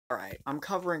Alright, I'm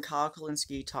covering Kyle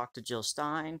Kulinski talk to Jill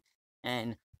Stein,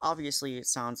 and obviously it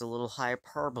sounds a little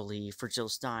hyperbole for Jill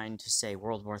Stein to say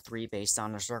World War III based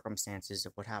on the circumstances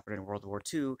of what happened in World War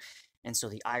II, and so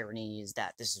the irony is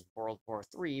that this is World War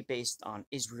III based on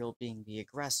Israel being the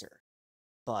aggressor.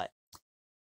 But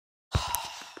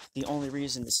the only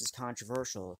reason this is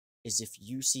controversial is if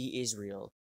you see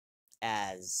Israel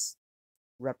as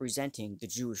representing the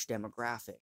Jewish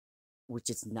demographic, which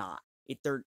it's not.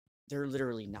 They're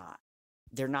literally not.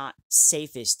 They're not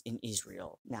safest in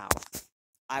Israel. Now,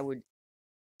 I would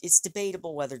it's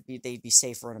debatable whether they'd be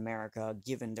safer in America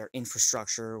given their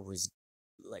infrastructure was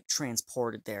like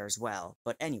transported there as well.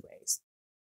 But anyways,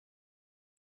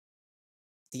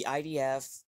 the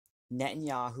IDF,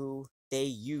 Netanyahu, they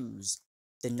use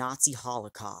the Nazi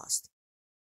Holocaust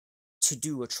to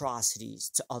do atrocities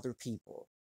to other people.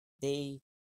 They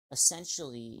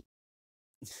essentially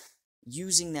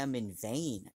using them in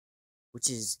vain, which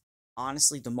is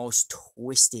honestly the most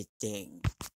twisted thing.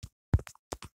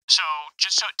 So,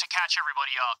 just to catch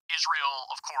everybody up,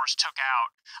 Israel, of course, took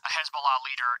out a Hezbollah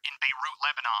leader in Beirut,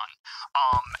 Lebanon.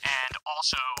 And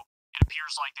also, it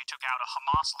appears like they took out a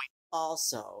Hamas leader.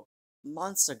 Also,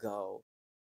 months ago,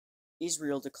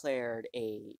 Israel declared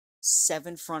a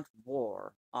seven-front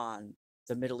war on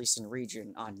the Middle Eastern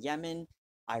region, on Yemen,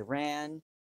 Iran,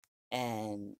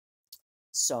 and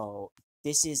so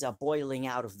this is a boiling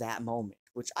out of that moment,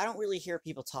 which I don't really hear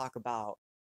people talk about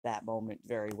that moment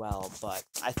very well, but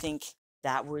I think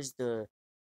that was the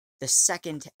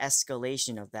second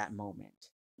escalation of that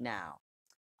moment. Now,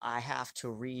 I have to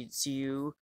read to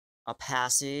you a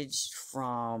passage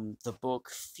from the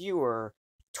book Fewer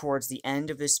towards the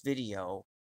end of this video,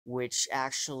 which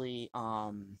actually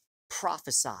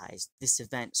prophesized this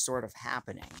event sort of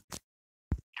happening.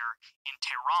 In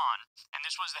Tehran, and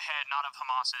this was the head not of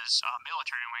Hamas's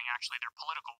military wing, actually their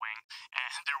political wing,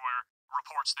 and there were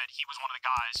reports that he was one of the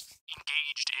guys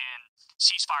engaged in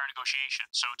ceasefire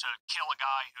negotiations. So to kill a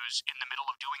guy who's in the middle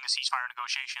of doing the ceasefire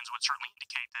negotiations would certainly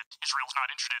indicate that Israel's not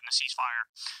interested in the ceasefire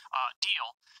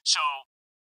deal. So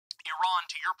Iran,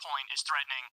 to your point, is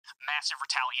threatening massive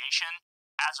retaliation.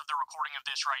 As of the recording of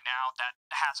this right now, that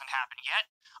hasn't happened yet,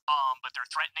 but they're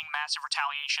threatening massive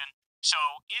retaliation. So,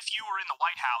 if you were in the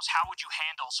White House, how would you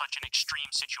handle such an extreme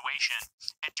situation?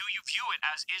 And do you view it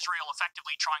as Israel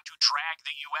effectively trying to drag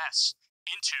the U.S.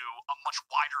 into a much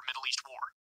wider Middle East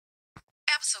war?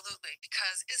 Absolutely,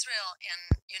 because Israel,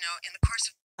 in the course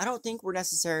of... I don't think we're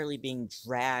necessarily being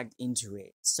dragged into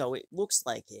it, so it looks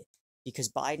like it, because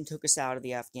Biden took us out of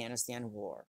the Afghanistan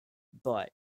war.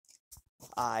 But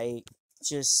I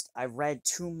read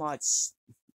too much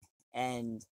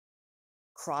and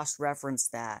cross-referenced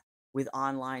that with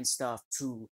online stuff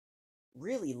to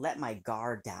really let my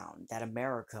guard down that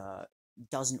America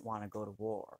doesn't want to go to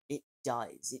war. It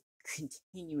does. It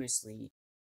continuously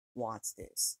wants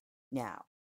this. Now,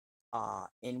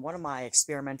 in one of my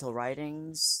experimental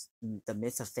writings, The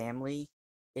Myth of Family,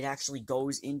 it actually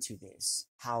goes into this,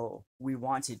 how we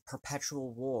wanted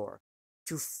perpetual war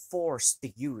to force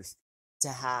the youth to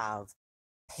have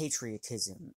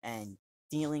patriotism and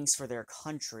feelings for their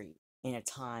country in a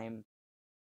time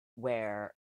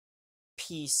where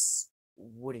peace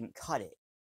wouldn't cut it.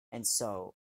 And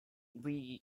so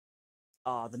we,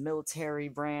 the military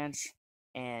branch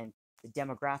and the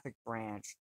demographic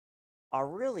branch are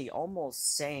really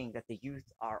almost saying that the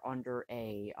youth are under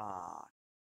a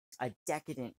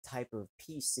decadent type of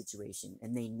peace situation,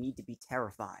 and they need to be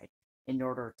terrified in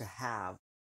order to have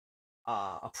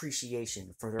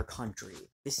appreciation for their country.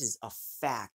 This is a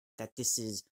fact that this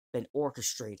has been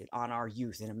orchestrated on our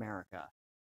youth in America.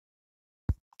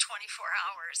 24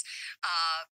 hours,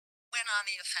 went on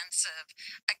the offensive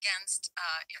against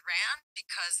Iran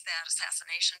because that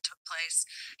assassination took place,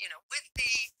 with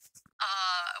the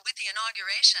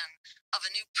inauguration of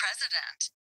a new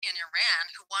president in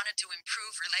Iran who wanted to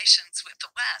improve relations with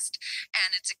the West.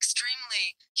 And it's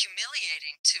extremely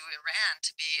humiliating to Iran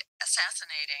to be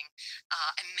assassinating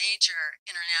a major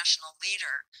international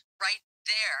leader right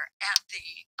there at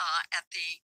the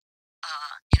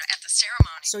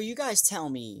ceremony. So you guys tell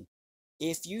me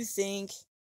if you think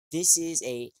this is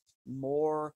a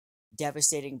more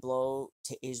devastating blow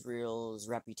to Israel's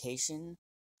reputation,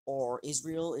 or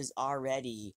Israel has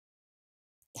already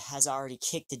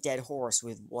kicked a dead horse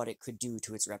with what it could do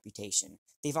to its reputation.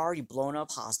 They've already blown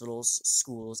up hospitals,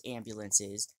 schools,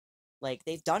 ambulances. Like,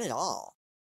 they've done it all.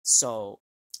 So,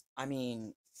 I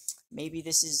mean, maybe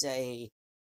this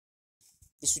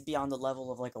would be on the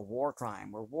level of like a war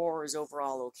crime, where war is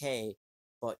overall okay,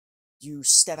 but you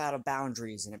step out of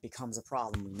boundaries and it becomes a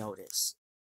problem we notice.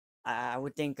 I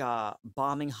would think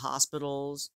bombing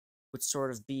hospitals would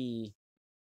sort of be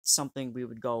something we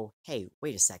would go, hey,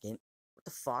 wait a second, what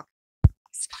the fuck?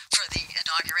 For the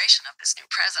inauguration of this new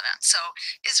president. So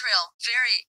Israel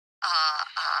very,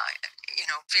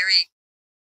 very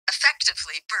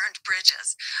effectively burned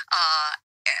bridges.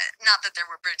 Not that there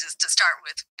were bridges to start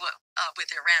with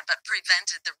Iran, but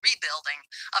prevented the rebuilding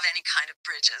of any kind of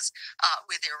bridges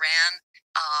with Iran.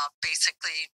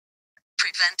 Basically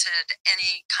prevented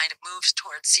any kind of moves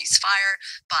towards ceasefire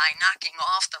by knocking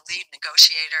off the lead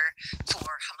negotiator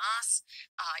for Hamas.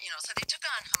 So they took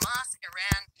on Hamas,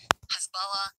 Iran,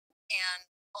 Hezbollah, and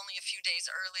only a few days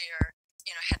earlier,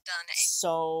 had done a...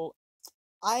 So,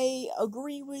 I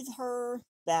agree with her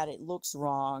that it looks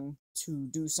wrong to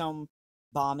do some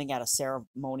bombing at a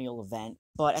ceremonial event,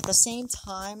 but at the same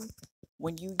time,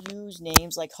 when you use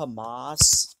names like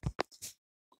Hamas,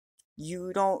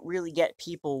 you don't really get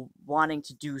people wanting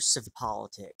to do civic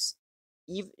politics.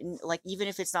 Even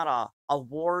if it's not a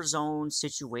war zone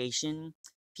situation,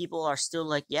 people are still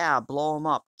like, yeah, blow them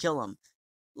up, kill them.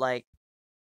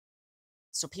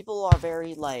 So people are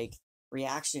very,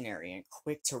 reactionary and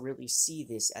quick to really see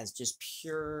this as just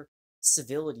pure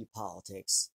civility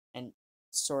politics and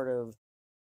sort of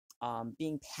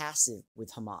being passive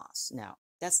with Hamas. Now,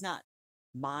 that's not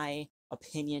my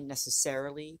opinion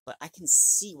necessarily, but I can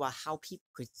see how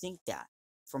people could think that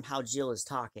from how Jill is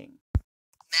talking.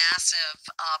 Massive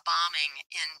bombing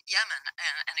in Yemen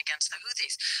and against the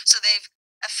Houthis. So they've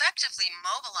effectively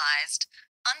mobilized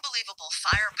unbelievable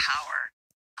firepower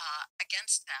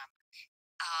against them,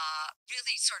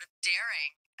 really sort of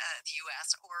daring the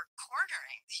U.S. or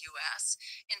cornering the U.S.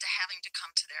 into having to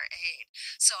come to their aid.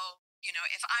 So,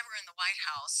 if I were in the White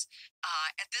House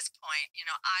at this point,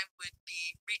 I would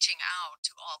be reaching out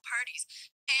to all parties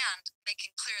and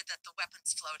making clear that the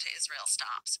weapons flow to Israel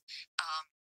stops,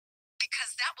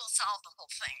 because that will solve the whole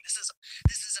thing. This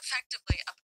is effectively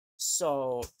a...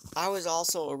 So, I was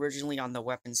also originally on the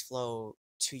weapons flow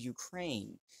to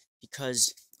Ukraine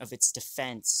because of its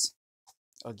defense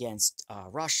against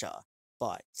Russia,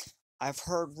 but I've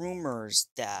heard rumors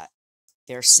that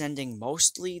they're sending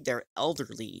mostly their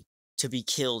elderly to be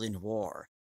killed in war,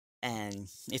 and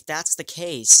if that's the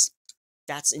case,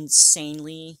 that's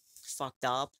insanely fucked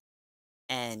up,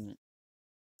 and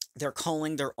they're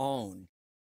calling their own,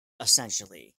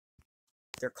 essentially.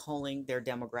 They're calling their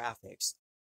demographics,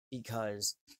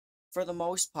 because for the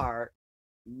most part,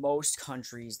 most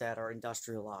countries that are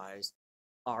industrialized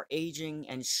are aging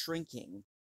and shrinking.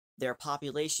 Their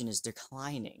population is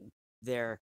declining.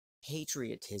 Their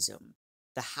patriotism,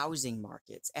 the housing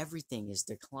markets, everything is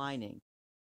declining.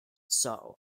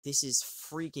 So, this is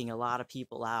freaking a lot of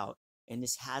people out, and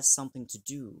this has something to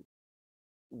do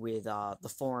with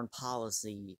the foreign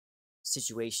policy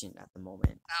situation at the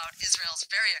moment. About Israel's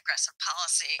very aggressive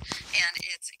policy and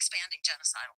its expanding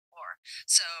genocidal war.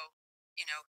 So,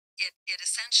 it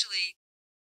essentially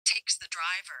takes the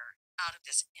driver out of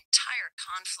this entire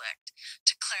conflict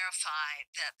to clarify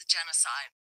that the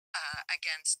genocide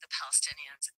against the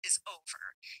Palestinians is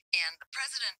over. And the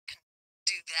president can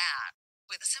do that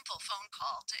with a simple phone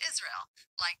call to Israel,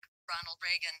 like Ronald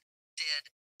Reagan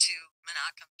did to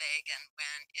Menachem Begin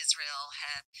when Israel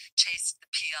had chased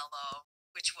the PLO,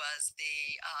 which was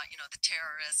the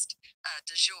terrorist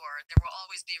du jour. There will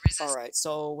always be resistance. Alright,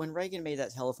 so when Reagan made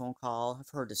that telephone call,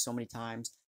 I've heard this so many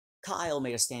times, Kyle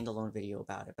made a standalone video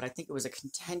about it, but I think it was a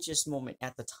contentious moment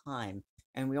at the time,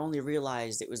 and we only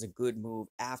realized it was a good move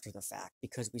after the fact,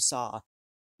 because we saw,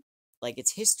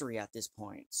 it's history at this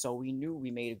point, so we knew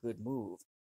we made a good move,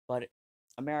 but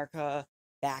America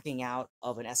backing out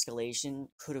of an escalation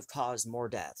could have caused more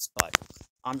deaths, but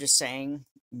I'm just saying,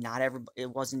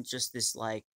 it wasn't just this,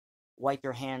 wipe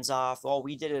your hands off, oh,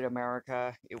 we did it,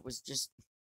 America. It was just,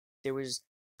 there was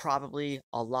probably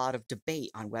a lot of debate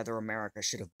on whether America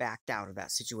should have backed out of that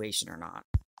situation or not.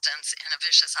 In a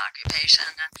vicious occupation,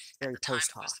 and Very at the time it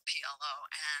post-hoc. was the PLO,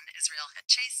 and Israel had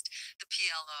chased the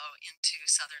PLO into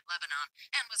southern Lebanon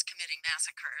and was committing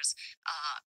massacres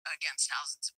against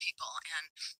thousands of people,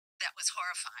 and that was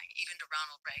horrifying, even to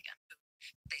Ronald Reagan, who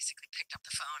basically picked up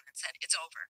the phone and said, it's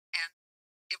over, and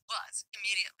it was,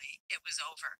 immediately, it was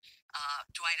over.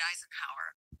 Dwight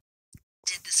Eisenhower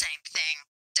did the same thing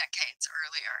decades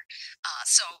earlier.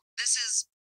 So this is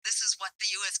what the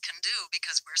U.S. can do,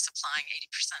 because we're supplying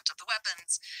 80% of the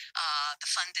weapons, the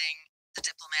funding, the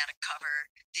diplomatic cover,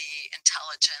 the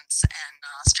intelligence, and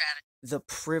strategy. The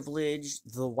privilege,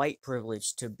 the white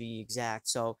privilege to be exact.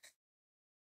 So,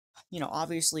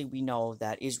 obviously we know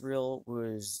that Israel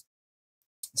was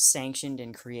sanctioned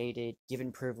and created,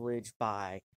 given privilege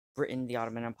by Britain, the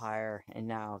Ottoman Empire, and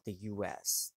now the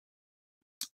U.S.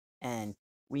 And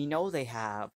we know they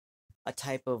have a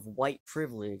type of white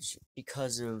privilege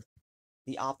because of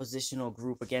the oppositional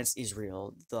group against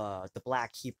Israel, the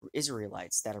Black Hebrew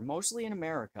Israelites that are mostly in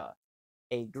America,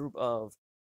 a group of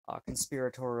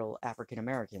conspiratorial African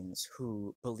Americans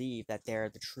who believe that they're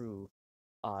the true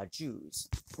Jews,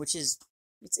 which is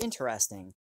it's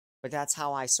interesting, but that's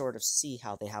how I sort of see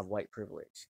how they have white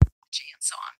privilege. And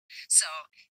so on. So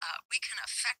we can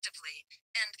effectively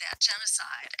end that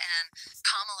genocide. And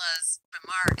Kamala's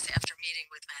remarks after meeting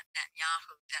with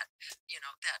Netanyahu that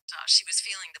she was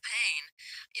feeling the pain,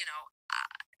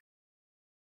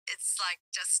 it's like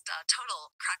just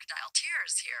total crocodile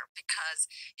tears here, because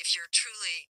if you're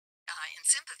truly in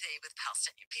sympathy with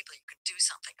Palestinian people, you could do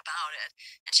something about it.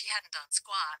 And she hadn't done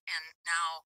squat, and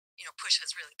now push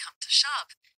has really come to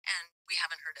shove, and we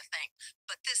haven't heard a thing.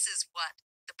 But this is what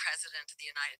the president of the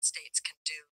United States can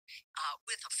do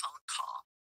with a phone call.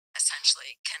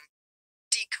 Essentially, can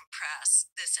decompress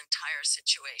this entire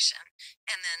situation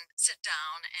and then sit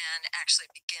down and actually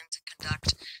begin to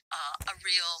conduct a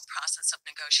real process of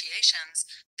negotiations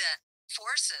that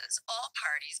forces all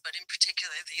parties, but in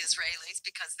particular the Israelis,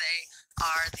 because they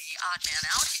are the odd man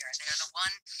out here. They're the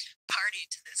one party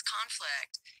to this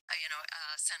conflict,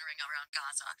 centering around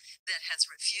Gaza, that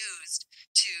has refused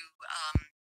to.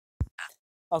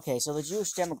 Okay, so the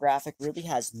Jewish demographic really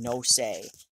has no say.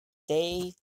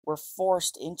 They were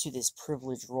forced into this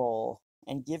privileged role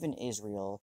and given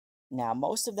Israel. Now,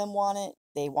 most of them want it.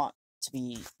 They want to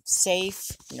be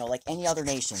safe, like any other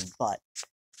nation, but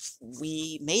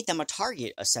we made them a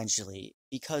target, essentially,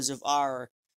 because of our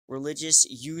religious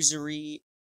usury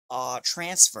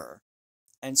transfer.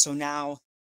 And so now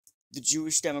the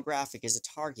Jewish demographic is a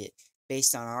target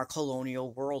based on our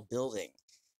colonial world building.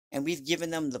 And we've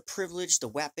given them the privilege, the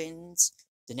weapons,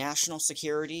 the national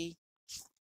security.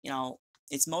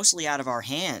 It's mostly out of our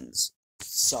hands.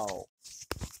 So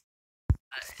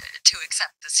to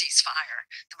accept the ceasefire,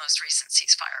 the most recent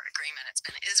ceasefire agreement. It's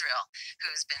been Israel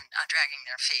who's been dragging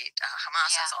their feet.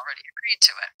 Hamas has already agreed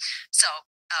to it. So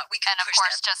we can, and of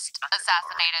course, just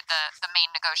assassinated the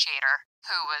main negotiator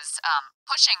who was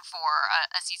pushing for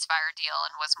a ceasefire deal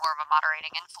and was more of a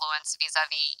moderating influence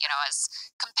vis-a-vis, as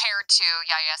compared to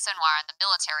Yahya Sinwar and the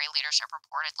military leadership.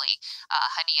 Reportedly,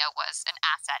 Hania was an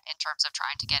asset in terms of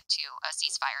trying to get to a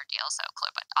ceasefire deal. So,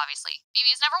 but obviously,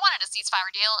 Bibi has never wanted a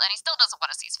ceasefire deal, and he still doesn't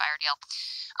want a ceasefire deal.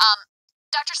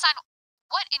 Dr. Stein,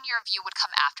 what in your view would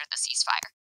come after the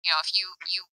ceasefire? If you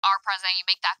are president, you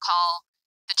make that call,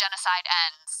 the genocide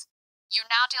ends. You're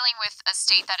now dealing with a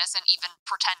state that isn't even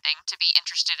pretending to be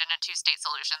interested in a two-state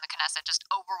solution. The Knesset just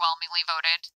overwhelmingly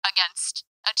voted against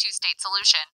a two-state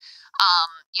solution.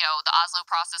 The Oslo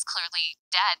process clearly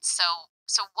dead. So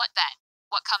what then?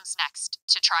 What comes next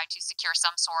to try to secure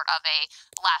some sort of a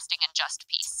lasting and just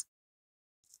peace?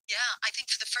 Yeah, I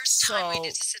think for the first time we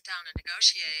need to sit down and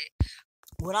negotiate.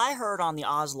 What I heard on the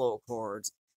Oslo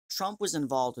Accords, Trump was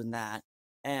involved in that,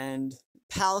 and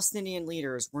Palestinian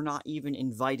leaders were not even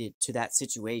invited to that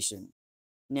situation.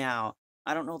 Now,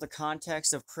 I don't know the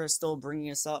context of Krystal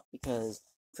bringing us up, because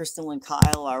Krystal and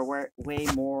Kyle are way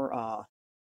more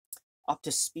up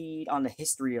to speed on the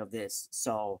history of this,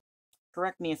 so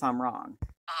correct me if I'm wrong.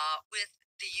 With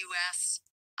the U.S.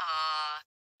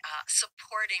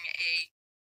 Supporting a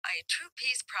true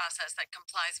peace process that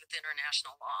complies with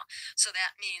international law. So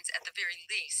that means, at the very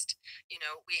least,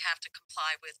 we have to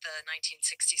comply with the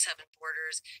 1967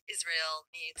 borders. Israel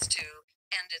needs to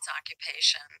end its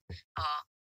occupation,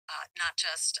 not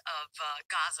just of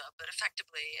Gaza, but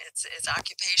effectively its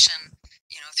occupation,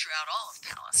 throughout all of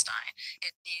Palestine.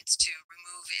 It needs to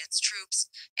remove its troops,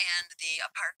 and the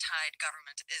apartheid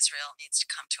government of Israel needs to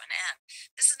come to an end.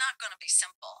 This is not going to be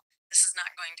simple. This is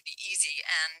not going to be easy.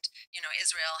 And,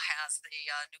 Israel has the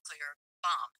nuclear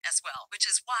bomb as well, which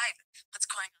is why what's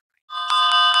going on right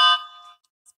now.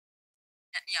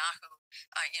 Netanyahu,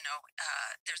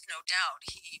 there's no doubt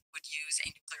he would use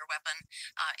a nuclear weapon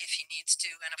if he needs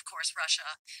to. And of course,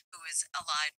 Russia, who is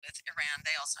allied with Iran,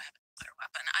 they also have a nuclear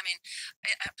weapon. I mean,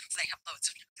 they have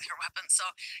loads of nuclear weapons.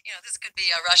 So, this could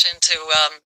be a rush into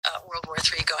World War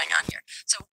III going on here.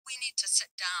 So we need to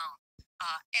sit down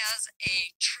as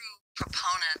a true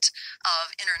proponent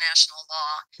of international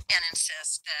law and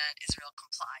insist that Israel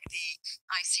comply. The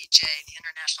ICJ, the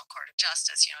International Court of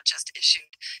Justice, just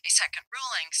issued a second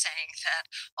ruling saying that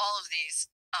all of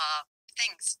these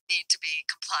things need to be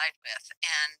complied with,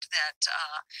 and that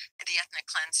the ethnic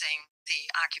cleansing, the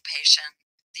occupation,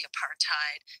 the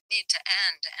apartheid need to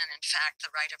end. And in fact,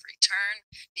 the right of return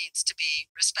needs to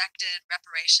be respected.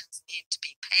 Reparations need to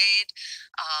be paid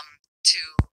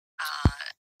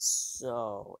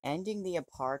So, ending the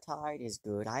apartheid is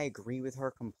good. I agree with her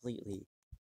completely.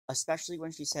 especially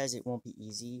when she says it won't be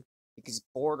easy, because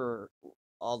border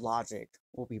logic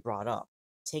will be brought up.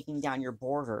 Taking down your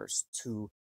borders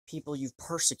to people you've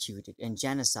persecuted and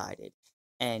genocided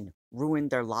and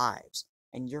ruined their lives,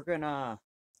 and you're gonna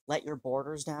let your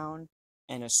borders down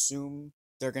and assume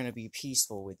they're gonna be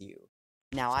peaceful with you.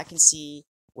 Now, I can see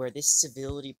where this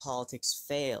civility politics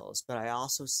fails, but I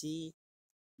also see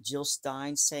Jill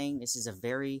Stein saying this is a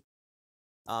very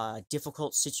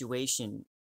difficult situation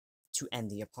to end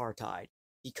the apartheid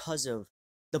because of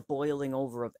the boiling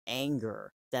over of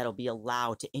anger that'll be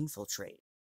allowed to infiltrate,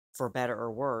 for better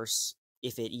or worse,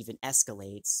 if it even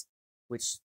escalates,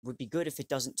 which would be good if it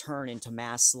doesn't turn into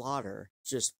mass slaughter,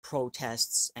 just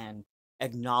protests and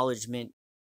acknowledgement,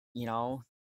 you know,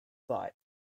 but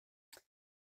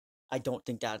I don't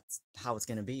think that's how it's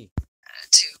going to be.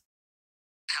 To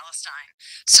Palestine.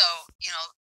 So,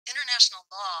 international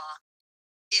law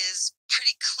is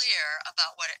pretty clear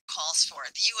about what it calls for.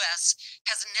 The U.S.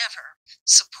 has never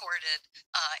supported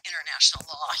international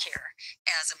law here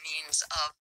as a means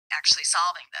of actually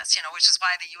solving this, which is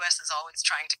why the U.S. is always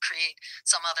trying to create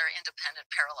some other independent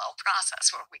parallel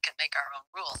process where we can make our own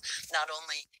rules, not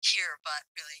only here, but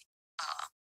really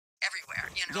everywhere.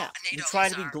 Yeah, we NATO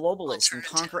try is to be our globalist and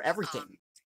alternative, conquer everything.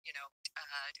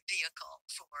 vehicle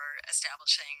for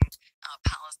establishing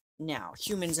Palestine. Now,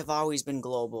 humans have always been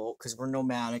global because we're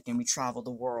nomadic and we travel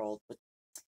the world, but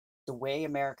the way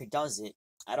America does it,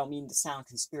 I don't mean to sound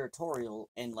conspiratorial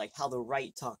and like how the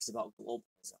right talks about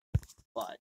globalism,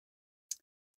 but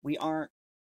we aren't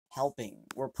helping.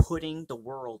 We're putting the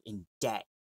world in debt.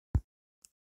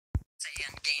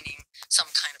 And gaining some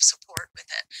kind of support with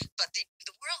it. But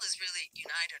the world is really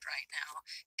united right now.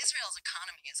 Israel's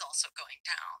economy is also going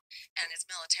down, and its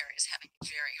military is having a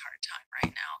very hard time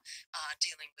right now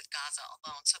dealing with Gaza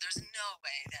alone. So there's no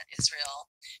way that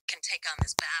Israel can take on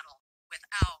this battle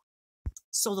without.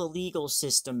 So the legal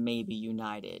system may be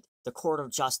united, the court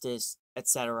of justice,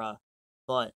 etc.,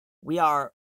 but we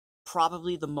are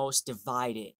probably the most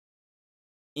divided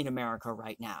in America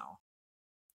right now.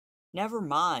 Never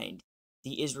mind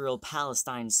the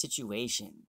Israel-Palestine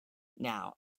situation.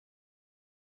 Now,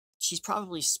 she's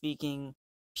probably speaking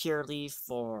purely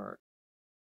for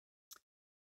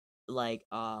like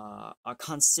a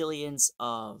consilience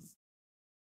of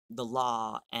the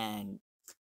law and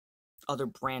other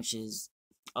branches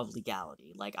of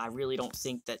legality. Like, I really don't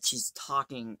think that she's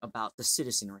talking about the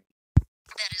citizenry.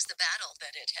 That is the battle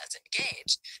that it has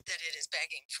engaged, that it is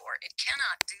begging for. It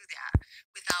cannot do that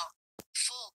without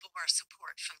full bore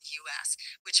support from the U.S.,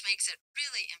 which makes it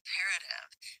really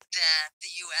imperative that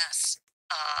the U.S.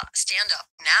 Stand up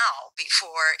now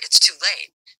before it's too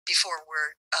late, before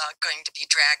we're going to be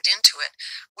dragged into it,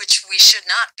 which we should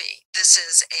not be. This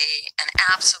is an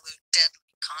absolute deadly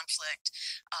conflict,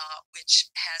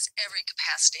 which has every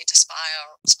capacity to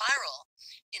spiral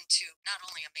into not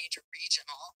only a major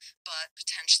regional, but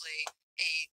potentially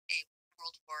a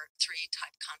World War III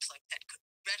type conflict that could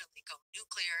readily go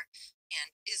nuclear.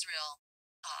 And Israel,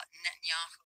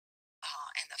 Netanyahu,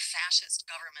 and the fascist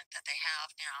government that they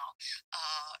have now,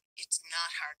 it's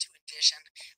not hard to envision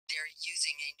they're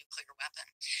using a nuclear weapon.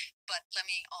 But let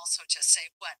me also just say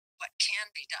what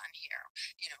can be done here,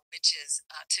 which is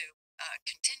to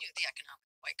continue the economic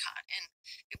boycott, and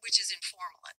which is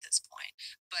informal at this point,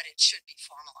 but it should be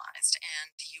formalized,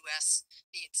 and the U.S.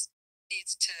 needs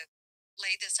to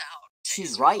lay this out.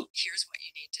 She's Israel. right. Here's what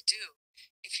you need to do.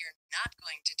 If you're not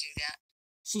going to do that,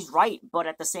 she's right, but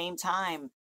at the same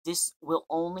time, this will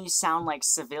only sound like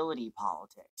civility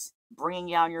politics.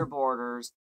 Bringing down your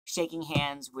borders, shaking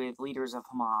hands with leaders of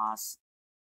Hamas.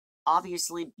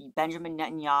 Obviously, Benjamin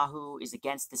Netanyahu is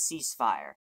against the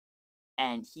ceasefire,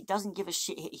 and he doesn't give a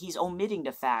shit. He's omitting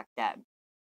the fact that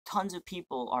tons of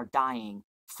people are dying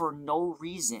for no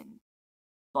reason,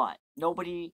 but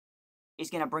nobody is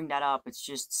going to bring that up. It's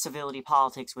just civility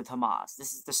politics with Hamas.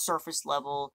 This is the surface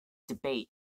level debate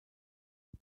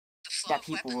that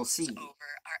people will see. Is over.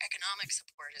 Our economic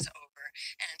support is over,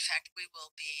 and in fact, we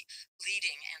will be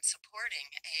leading and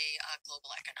supporting a global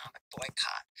economic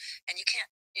boycott. And you can't,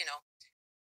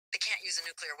 they can't use a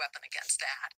nuclear weapon against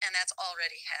that, and that's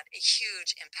already had a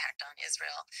huge impact on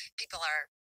Israel. People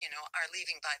are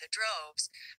leaving by the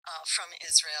droves from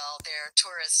Israel. Their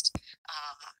tourist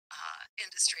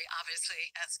industry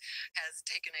obviously has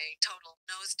taken a total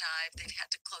nosedive. They've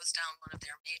had to close down one of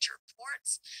their major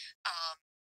ports.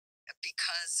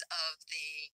 Because of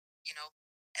the,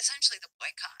 essentially the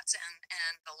boycotts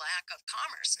and the lack of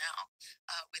commerce now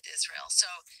with Israel. So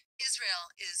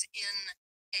Israel is in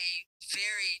a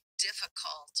very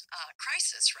difficult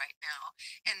crisis right now,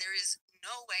 and there is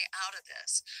no way out of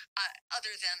this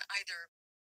other than either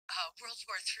World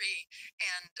War III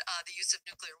and the use of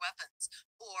nuclear weapons,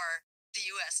 or the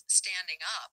U.S. standing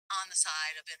up on the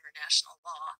side of international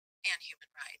law and human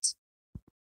rights.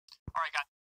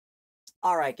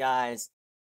 All right, guys.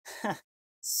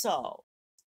 So,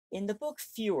 in the book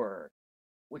Fewer,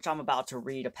 which I'm about to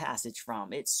read a passage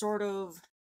from, it sort of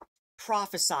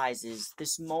prophesizes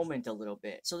this moment a little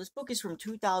bit. So, this book is from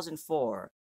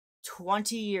 2004,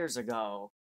 20 years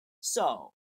ago.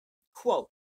 So, quote,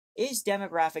 is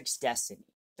demographics destiny?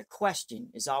 The question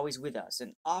is always with us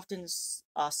and often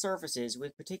surfaces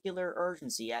with particular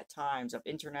urgency at times of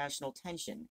international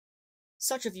tension.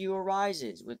 Such a view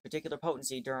arises with particular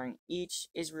potency during each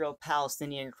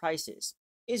Israel-Palestinian crisis.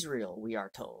 Israel, we are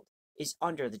told, is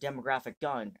under the demographic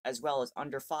gun as well as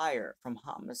under fire from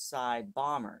homicide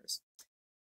bombers.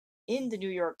 In the New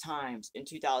York Times in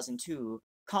 2002,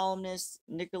 columnist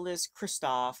Nicholas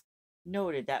Kristof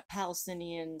noted that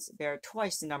Palestinians bear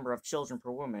twice the number of children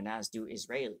per woman as do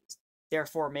Israelis,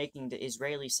 therefore making the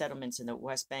Israeli settlements in the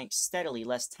West Bank steadily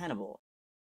less tenable.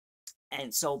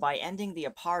 And so by ending the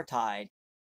apartheid,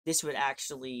 this would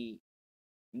actually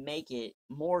make it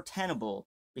more tenable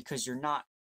because you're not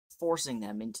forcing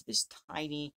them into this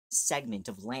tiny segment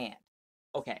of land.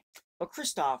 Okay, but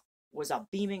Kristof was a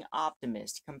beaming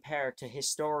optimist compared to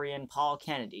historian Paul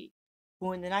Kennedy,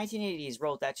 who in the 1980s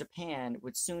wrote that Japan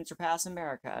would soon surpass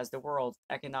America as the world's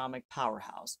economic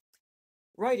powerhouse.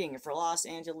 Writing for Los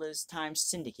Angeles Times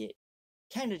Syndicate,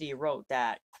 Kennedy wrote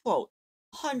that, quote,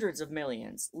 hundreds of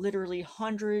millions, literally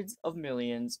hundreds of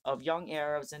millions of young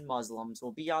Arabs and Muslims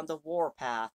will be on the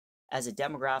warpath as a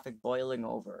demographic boiling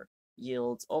over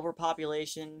yields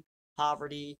overpopulation,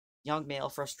 poverty, young male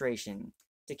frustration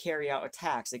to carry out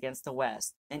attacks against the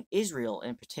West, and Israel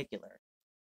in particular,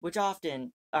 which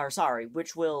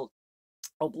will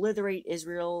obliterate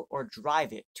Israel or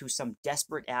drive it to some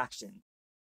desperate action.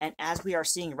 And as we are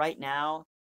seeing right now,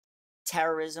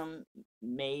 terrorism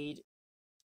made,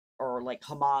 or like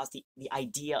Hamas, the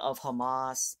idea of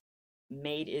Hamas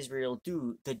made Israel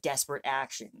do the desperate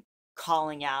action,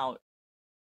 calling out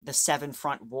the Seven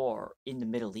Front War in the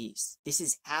Middle East. This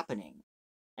is happening.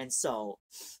 And so,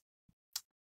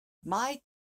 my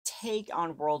take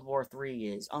on World War III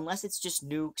is, unless it's just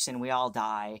nukes and we all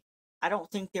die, I don't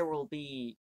think there will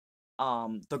be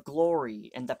the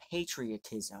glory and the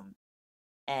patriotism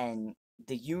and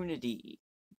the unity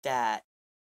that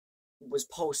was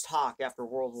post hoc after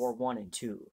World War I and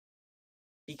II.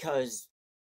 Because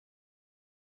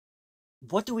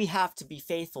what do we have to be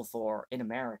faithful for in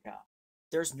America?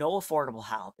 There's no affordable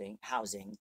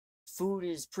housing. Food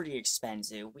is pretty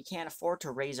expensive. We can't afford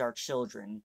to raise our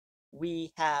children.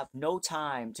 We have no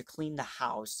time to clean the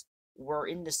house. We're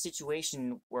in the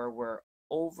situation where we're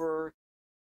over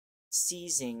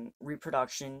seizing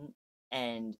reproduction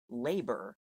and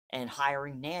labor and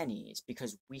hiring nannies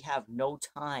because we have no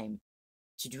time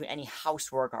to do any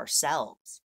housework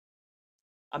ourselves.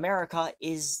 America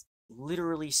is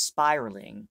literally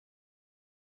spiraling.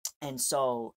 And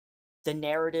so the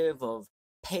narrative of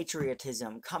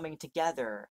patriotism coming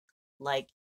together, like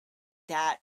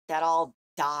that all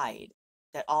died.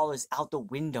 That all is out the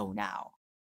window now.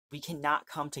 We cannot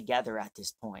come together at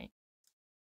this point.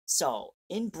 So,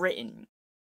 in Britain,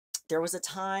 there was a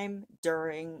time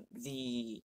during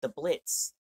the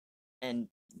Blitz and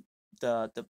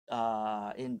in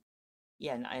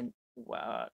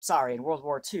World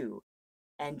War II,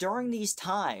 and during these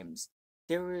times,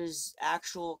 there was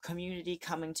actual community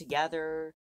coming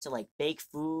together to like bake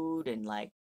food and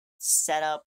like set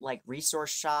up like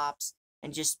resource shops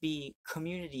and just be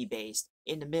community based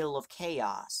in the middle of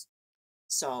chaos.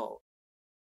 So,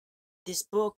 this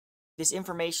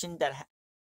information that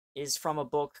is from a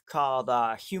book called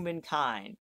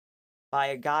Humankind by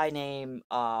a guy named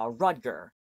Rudger,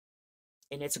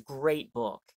 and it's a great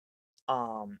book.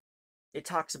 It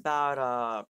talks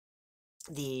about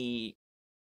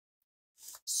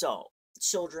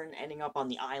children ending up on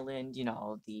the island,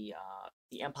 the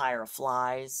Empire of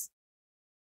Flies.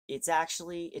 It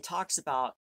talks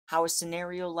about how a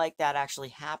scenario like that actually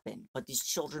happened, but these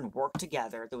children worked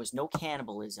together. There was no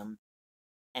cannibalism,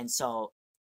 and so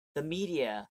the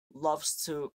media loves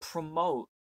to promote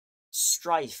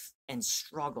strife and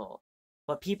struggle,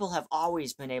 but people have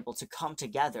always been able to come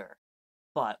together,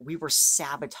 but we were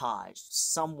sabotaged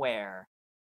somewhere,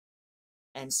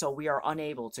 and so we are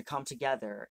unable to come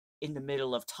together in the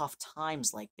middle of tough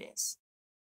times like this.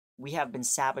 We have been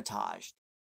sabotaged.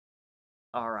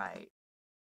 Alright.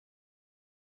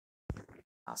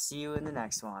 I'll see you in the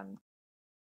next one.